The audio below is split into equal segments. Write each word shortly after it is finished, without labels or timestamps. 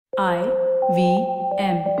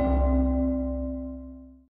IVM.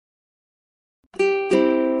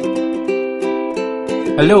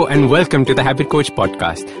 Hello and welcome to the Habit Coach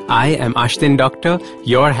podcast. I am Ashton Doctor,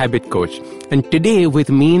 your habit coach. And today with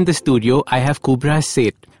me in the studio, I have Kubbra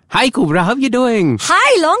Sait. Hi Kubbra, how are you doing?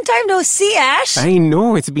 Hi, long time no see, Ash. I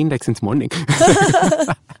know, it's been like since morning.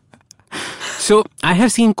 So I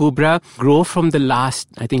have seen Kubbra grow from the last,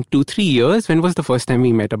 I think, 2-3 years. When was the first time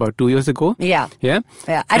we met? About 2 years ago? Yeah. Yeah?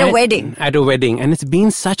 At a wedding. At a wedding. And it's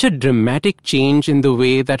been such a dramatic change in the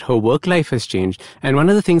way that her work life has changed. And one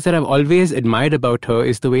of the things that I've always admired about her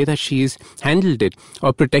is the way that she's handled it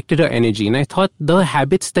or protected her energy. And I thought the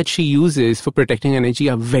habits that she uses for protecting energy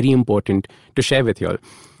are very important to share with you all.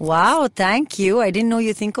 Wow, thank you. I didn't know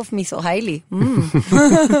you think of me so highly.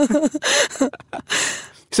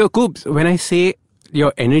 So, Kubs, when I say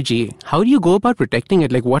your energy, how do you go about protecting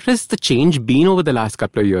it? Like, what has the change been over the last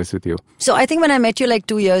couple of years with you? So I think when I met you like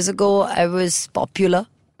 2 years ago, I was popular,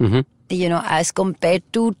 as compared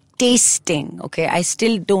to tasting. Okay, I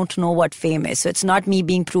still don't know what fame is. So it's not me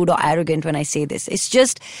being prude or arrogant when I say this. It's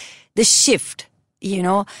just the shift,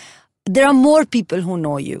 There are more people who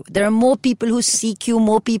know you. There are more people who seek you,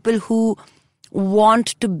 more people who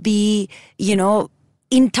want to be,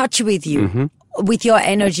 in touch with you. With your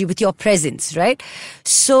energy, with your presence, right?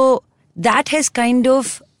 So that has kind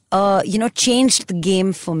of, changed the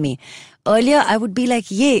game for me. Earlier, I would be like,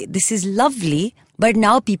 yay, this is lovely. But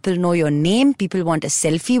now people know your name. People want a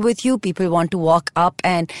selfie with you. People want to walk up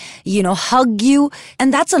and, hug you.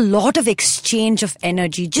 And that's a lot of exchange of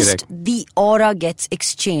energy. Just Correct. The aura gets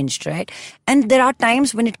exchanged, right? And there are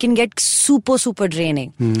times when it can get super, super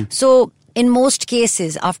draining. So in most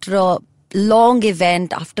cases, after a long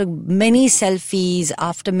event, after many selfies,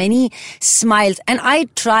 after many smiles, and I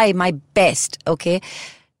try my best, to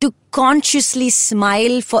consciously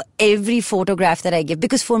smile for every photograph that I give,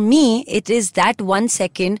 because for me it is that 1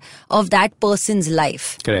 second of that person's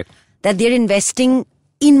life. Correct. That they're investing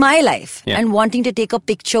in my life. Yeah. And wanting to take a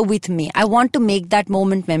picture with me. I want to make that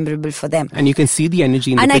moment memorable for them. And you can see the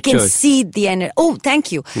energy in the and pictures. I can see the energy. Oh,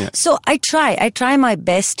 thank you. Yeah. So I try my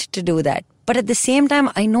best to do that, but at the same time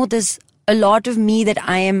I know there's a lot of me that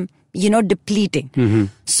I am, depleting.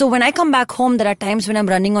 So when I come back home, there are times when I'm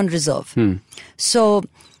running on reserve. So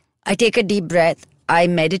I take a deep breath, I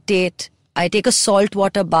meditate, I take a salt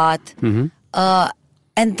water bath, and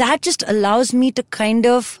that just allows me to kind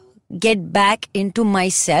of get back into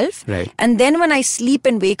myself. Right. And then when I sleep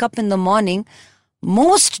and wake up in the morning,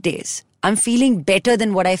 most days I'm feeling better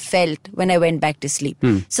than what I felt when I went back to sleep.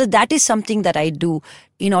 So that is something that I do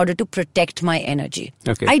in order to protect my energy.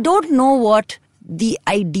 Okay. I don't know what the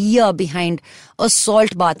idea behind a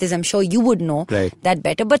salt bath is. I'm sure you would know that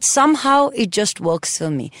better. But somehow it just works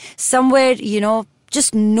for me. Somewhere,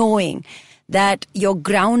 just knowing that you're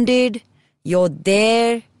grounded, you're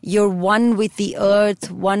there, you're one with the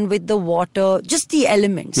earth, one with the water, just the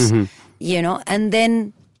elements, and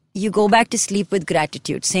then you go back to sleep with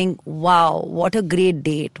gratitude, saying, wow, what a great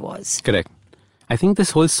day it was. Correct. I think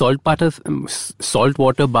this whole salt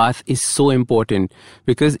water bath is so important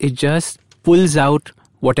because it just pulls out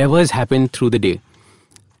whatever has happened through the day.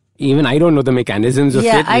 Even I don't know the mechanisms of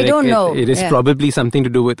it. I don't know. It is probably something to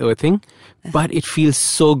do with earthing, but it feels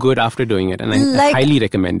so good after doing it, and I highly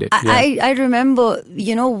recommend it. I remember,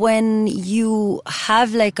 when you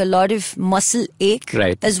have like a lot of muscle ache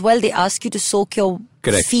as well, they ask you to soak your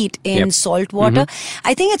feet in salt water.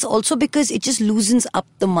 I think it's also because it just loosens up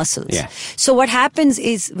the muscles. Yeah. So what happens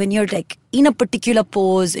is when you're like in a particular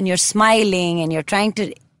pose and you're smiling and you're trying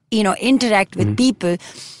to, interact with people,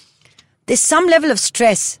 there's some level of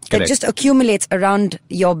stress that just accumulates around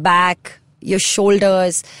your back, your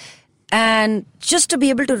shoulders, and just to be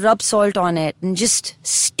able to rub salt on it and just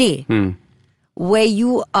stay where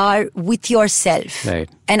you are with yourself. Right.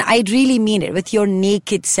 And I really mean it, with your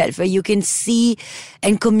naked self, where you can see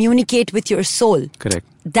and communicate with your soul. Correct.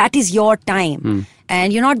 That is your time.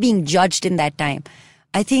 And you're not being judged in that time.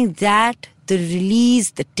 I think that the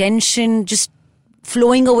release, the tension, just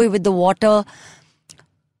flowing away with the water,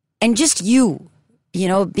 and just you,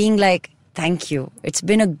 being like, thank you. It's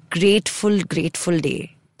been a grateful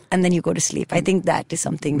day. And then you go to sleep. I think that is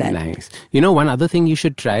something that... Nice. One other thing you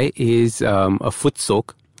should try is a foot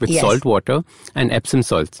soak with salt water and Epsom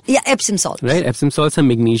salts. Yeah, Epsom salt. Right? Epsom salts are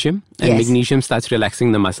magnesium, and magnesium starts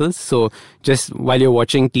relaxing the muscles. So just while you're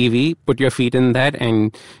watching TV, put your feet in that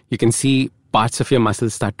and you can see parts of your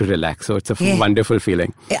muscles start to relax. So it's a wonderful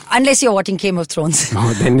feeling. Yeah, unless you're watching Game of Thrones.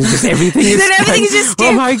 Oh, then it's just everything is then everything is just...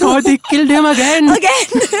 Oh my God, they killed him again.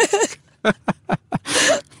 Again.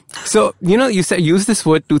 So, you said use this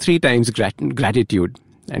word 2-3 times, gratitude.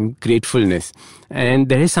 and gratefulness. And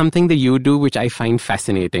there is something that you do which I find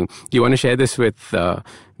fascinating. Do you want to share this with the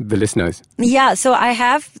listeners? Yeah, so I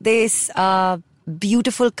have this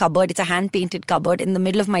beautiful cupboard. It's a hand-painted cupboard in the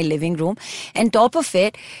middle of my living room. And top of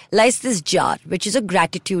it lies this jar, which is a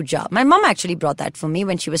gratitude jar. My mom actually brought that for me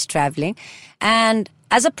when she was traveling. And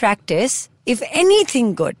as a practice, if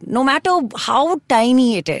anything good, no matter how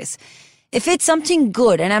tiny it is, if it's something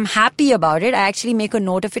good and I'm happy about it, I actually make a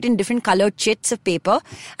note of it in different colored chits of paper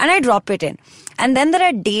and I drop it in. And then there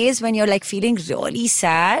are days when you're like feeling really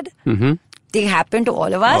sad. Mm-hmm. They happen to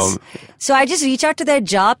all of us. So I just reach out to that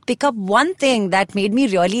jar, pick up one thing that made me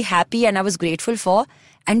really happy and I was grateful for,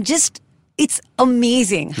 and just, it's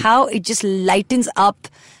amazing how it just lightens up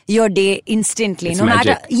your day instantly. It's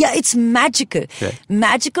magic. Yeah, it's magical. Okay.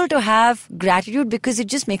 Magical to have gratitude because it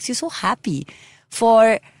just makes you so happy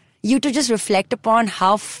for you to just reflect upon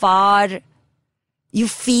how far you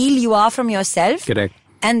feel you are from yourself. Correct.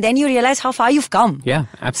 And then you realize how far you've come. Yeah,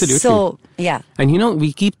 absolutely. So, yeah. And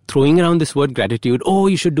we keep throwing around this word gratitude. Oh,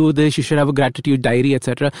 you should do this, you should have a gratitude diary,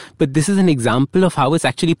 etc. But this is an example of how it's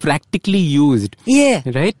actually practically used. Yeah.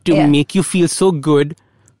 Right? To make you feel so good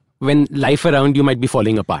when life around you might be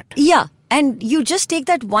falling apart. Yeah. And you just take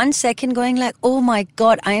that 1 second going like, oh my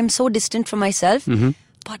God, I am so distant from myself. Mm-hmm.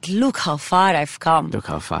 But look how far I've come. Look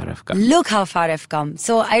how far I've come. Look how far I've come.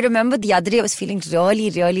 So I remember the other day I was feeling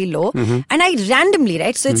really, really low. Mm-hmm. And I randomly,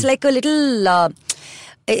 right? So it's like a little,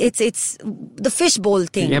 it's the fishbowl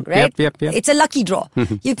thing, right? Yep. It's a lucky draw.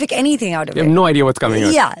 You pick anything out of it. You have no idea what's coming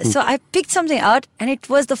out. Yeah. So I picked something out and it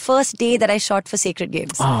was the first day that I shot for Sacred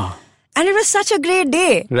Games. Oh. And it was such a great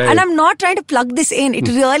day. Right. And I'm not trying to plug this in. It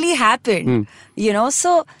really happened.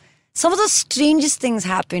 So some of the strangest things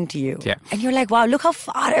happen to you. Yeah. And you're like, wow, look how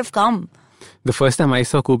far I've come. The first time I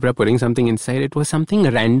saw Kubbra putting something inside, it was something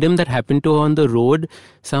random that happened to her on the road.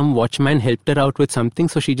 Some watchman helped her out with something.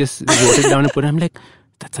 So she just wrote it down and put it. I'm like,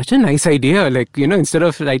 that's such a nice idea. Like, instead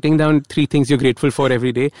of writing down 3 things you're grateful for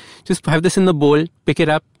every day, just have this in the bowl, pick it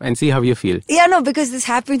up and see how you feel. Yeah, no, because this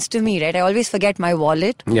happens to me, right? I always forget my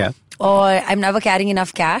wallet. Yeah. Or I'm never carrying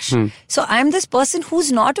enough cash. So I'm this person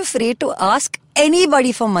who's not afraid to ask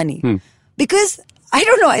anybody for money. Because I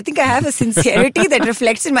don't know, I think I have a sincerity that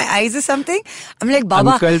reflects in my eyes or something. I'm like,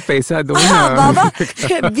 Baba, Uncle, paisa do na. Baba,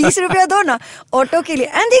 20 rupiya do na, auto ke liye.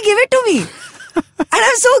 And they give it to me. And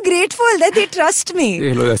I'm so grateful that they trust me.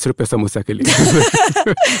 Ye lo 10 rupees samosa ke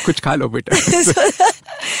liye. Kuch kha lo beta.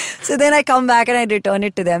 So then I come back and I return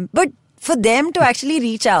it to them. But for them to actually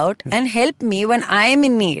reach out and help me when I'm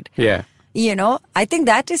in need. Yeah. I think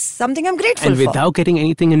that is something I'm grateful and for. without getting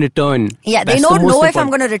anything in return. Yeah, they don't know if I'm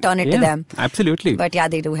going to return it to them. Absolutely. But yeah,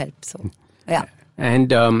 they do help. So, yeah.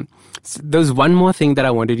 And there's one more thing that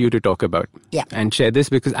I wanted you to talk about. Yeah. And share this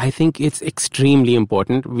because I think it's extremely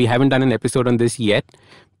important. We haven't done an episode on this yet,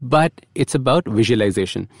 but it's about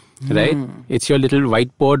visualization, right? It's your little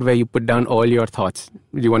whiteboard where you put down all your thoughts.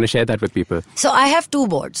 Do you want to share that with people? So I have 2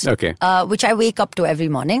 boards. Okay. Which I wake up to every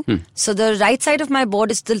morning. So the right side of my board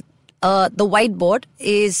is the whiteboard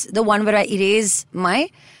is the one where I erase my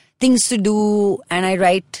things to do and I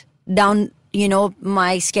write down,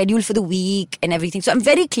 my schedule for the week and everything. So I'm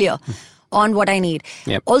very clear on what I need.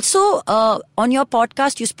 Yep. Also, on your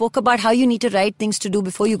podcast, you spoke about how you need to write things to do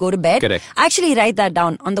before you go to bed. Correct. I actually write that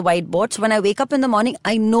down on the whiteboard. So when I wake up in the morning,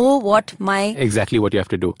 I know exactly what you have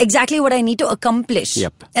to do. Exactly what I need to accomplish.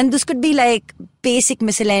 Yep. And this could be like basic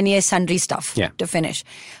miscellaneous sundry stuff to finish.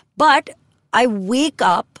 But I wake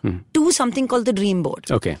up to something called the dream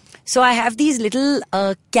board. Okay. So I have these little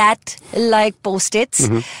cat-like post-its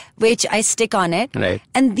which I stick on it. Right.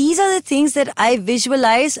 And these are the things that I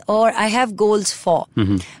visualize or I have goals for.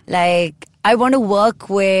 Like I want to work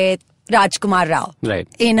with Rajkumar Rao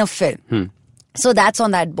in a film. So that's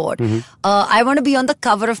on that board. I want to be on the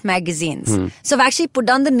cover of magazines. So I've actually put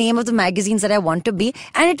down the name of the magazines that I want to be.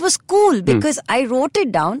 And it was cool because I wrote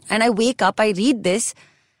it down and I wake up, I read this.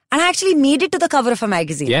 And I actually made it to the cover of a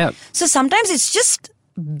magazine. Yeah. So sometimes it's just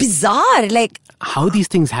bizarre. Like how these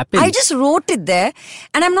things happen. I just wrote it there.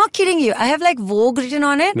 And I'm not kidding you. I have like Vogue written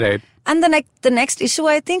on it. Right. And the next issue,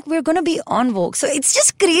 I think we're going to be on Vogue. So it's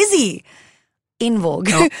just crazy. In Vogue.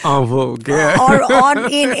 On Vogue, yeah. or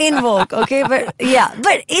in Vogue. Okay. But yeah.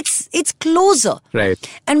 But it's closer. Right.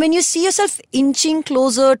 And when you see yourself inching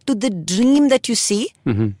closer to the dream that you see,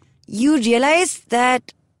 you realize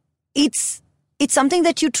that it's something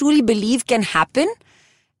that you truly believe can happen.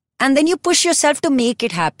 And then you push yourself to make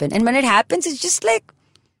it happen. And when it happens, it's just like,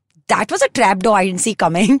 that was a trapdoor I didn't see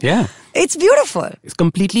coming. Yeah. It's beautiful. It's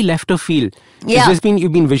completely left of field. Yeah. It's just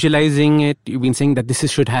you've been visualizing it. You've been saying that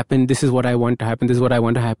should happen. This is what I want to happen. This is what I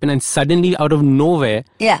want to happen. And suddenly out of nowhere,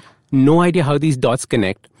 no idea how these dots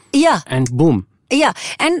connect. Yeah. And boom. Yeah.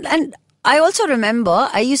 And I also remember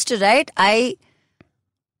I used to write, I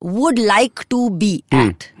would like to be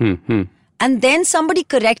at. And then somebody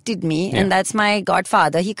corrected me, and that's my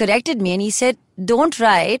godfather. He corrected me and he said, don't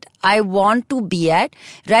write, I want to be at.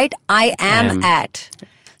 Write, I am at.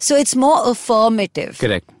 So it's more affirmative.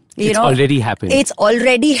 Correct. It's already happened. It's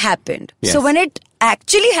already happened. Yes. So when it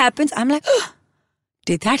actually happens, I'm like, oh,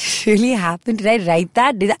 did that really happen? Did I write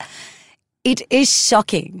that? It is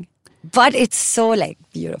shocking. But it's so like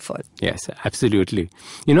beautiful. Yes, absolutely.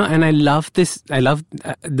 And I love this. I love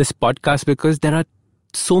this podcast because there are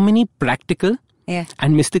so many practical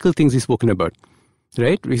and mystical things we've spoken about.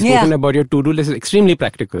 Right? We've spoken about your to-do list is extremely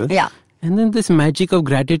practical. Yeah. And then this magic of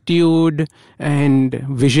gratitude and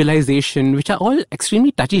visualization, which are all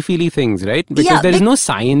extremely touchy-feely things, right? Because there is no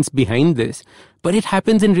science behind this, but it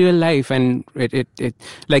happens in real life. And it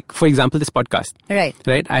like, for example, this podcast. Right.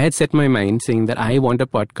 Right. I had set my mind saying that I want a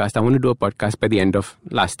podcast. I want to do a podcast by the end of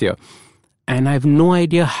last year. And I have no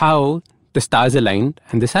idea how the stars aligned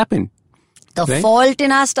and this happened. The fault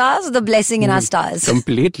in our stars, the blessing in our stars.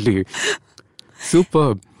 Completely.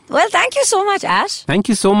 Superb. Well, thank you so much, Ash. Thank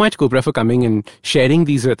you so much, Kubbra, for coming and sharing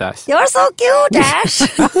these with us. You're so cute, Ash.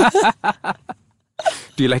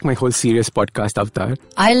 Do you like my whole serious podcast avatar?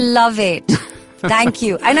 I love it. Thank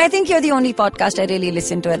you. And I think you're the only podcast I really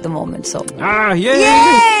listen to at the moment. So, yay!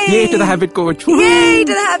 Yay! Yay to the habit coach. Yay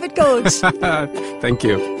to the habit coach. Thank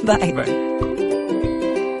you. Bye. Bye.